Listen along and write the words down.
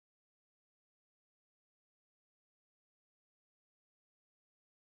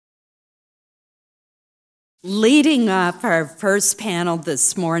Leading off our first panel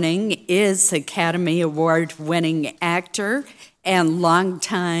this morning is Academy Award-winning actor and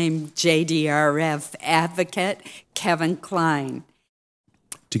longtime JDRF advocate, Kevin Kline.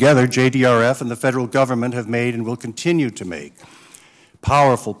 Together, JDRF and the federal government have made and will continue to make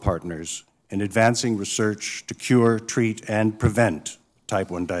powerful partners in advancing research to cure, treat, and prevent type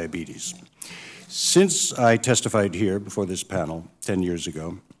 1 diabetes. Since I testified here before this panel 10 years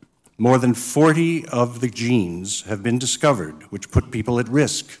ago, more than 40 of the genes have been discovered which put people at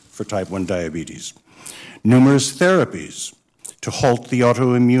risk for type 1 diabetes. Numerous therapies to halt the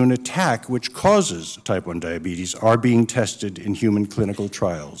autoimmune attack which causes type 1 diabetes are being tested in human clinical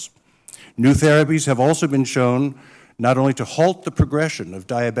trials. New therapies have also been shown not only to halt the progression of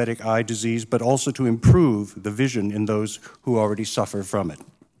diabetic eye disease, but also to improve the vision in those who already suffer from it.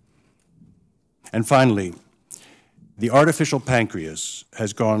 And finally, the artificial pancreas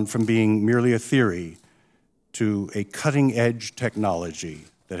has gone from being merely a theory to a cutting-edge technology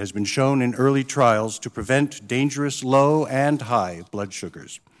that has been shown in early trials to prevent dangerous low and high blood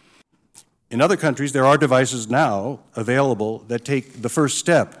sugars. In other countries, there are devices now available that take the first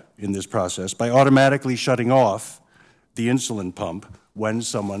step in this process by automatically shutting off the insulin pump when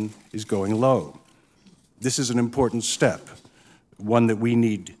someone is going low. This is an important step, one that we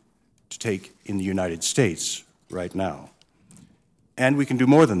need to take in the United States right now. And we can do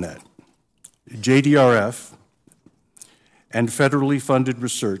more than that. JDRF and federally funded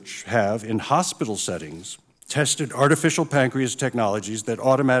research have, in hospital settings, tested artificial pancreas technologies that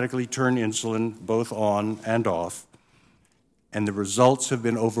automatically turn insulin both on and off, and the results have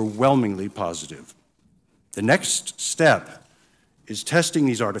been overwhelmingly positive. The next step is testing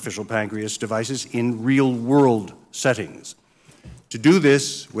these artificial pancreas devices in real-world settings. To do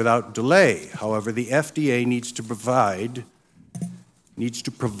this without delay, however, the FDA needs to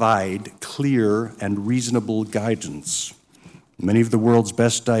provide clear and reasonable guidance. Many of the world's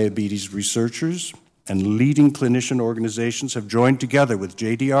best diabetes researchers and leading clinician organizations have joined together with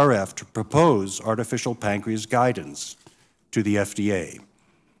JDRF to propose artificial pancreas guidance to the FDA.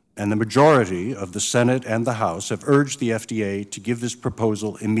 And the majority of the Senate and the House have urged the FDA to give this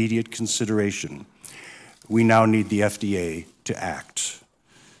proposal immediate consideration. We now need the FDA to act.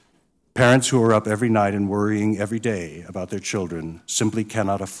 Parents who are up every night and worrying every day about their children simply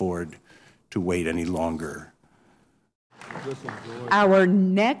cannot afford to wait any longer. Our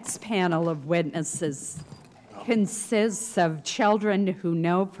next panel of witnesses consists of children who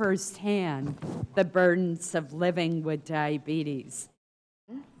know firsthand the burdens of living with diabetes.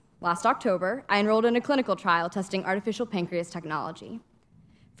 Last October, I enrolled in a clinical trial testing artificial pancreas technology.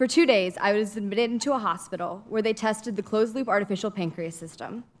 For 2 days, I was admitted into a hospital where they tested the closed-loop artificial pancreas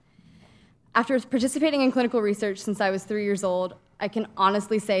system. After participating in clinical research since I was 3 years old, I can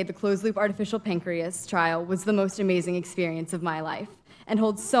honestly say the closed-loop artificial pancreas trial was the most amazing experience of my life and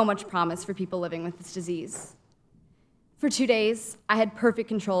holds so much promise for people living with this disease. For 2 days, I had perfect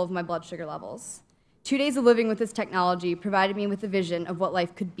control of my blood sugar levels. 2 days of living with this technology provided me with a vision of what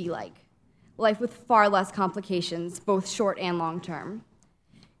life could be like. Life with far less complications, both short and long-term.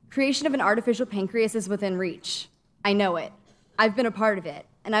 Creation of an artificial pancreas is within reach. I know it. I've been a part of it,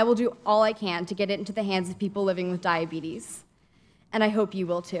 and I will do all I can to get it into the hands of people living with diabetes. And I hope you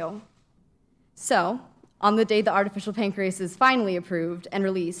will too. So, on the day the artificial pancreas is finally approved and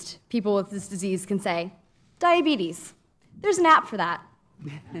released, people with this disease can say, diabetes. There's an app for that.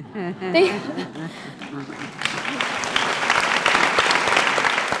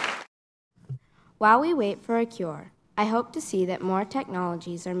 While we wait for a cure, I hope to see that more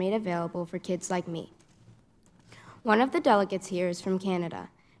technologies are made available for kids like me. One of the delegates here is from Canada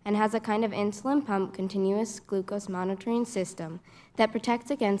and has a kind of insulin pump continuous glucose monitoring system that protects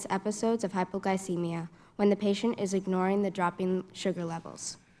against episodes of hypoglycemia when the patient is ignoring the dropping sugar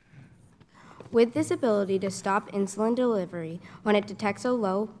levels. With this ability to stop insulin delivery when it detects a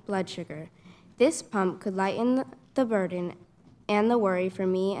low blood sugar, this pump could lighten the burden and the worry for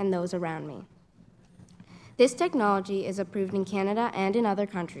me and those around me. This technology is approved in Canada and in other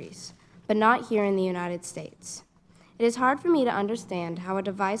countries, but not here in the United States. It is hard for me to understand how a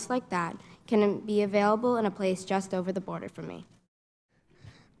device like that can be available in a place just over the border from me.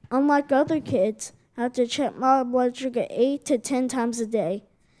 Unlike other kids, I have to check my blood sugar 8 to 10 times a day.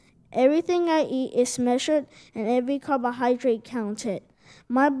 Everything I eat is measured and every carbohydrate counted.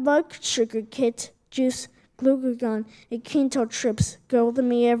 My blood sugar kit, juice, glucagon, and keto trips go with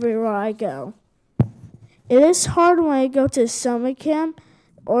me everywhere I go. It is hard when I go to summer camp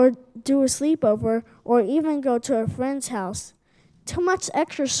or do a sleepover or even go to a friend's house. Too much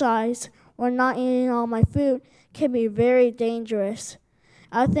exercise or not eating all my food can be very dangerous.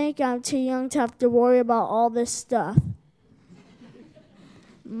 I think I'm too young to have to worry about all this stuff.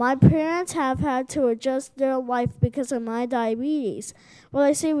 My parents have had to adjust their life because of my diabetes. Well,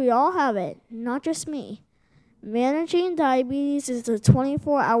 I say we all have it, not just me. Managing diabetes is a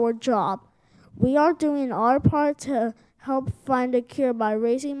 24-hour job. We are doing our part to help find a cure by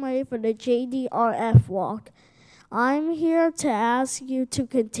raising money for the JDRF walk. I'm here to ask you to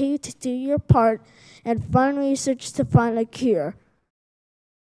continue to do your part and fund research to find a cure.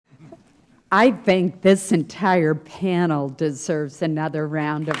 I think this entire panel deserves another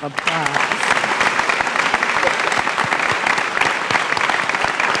round of applause.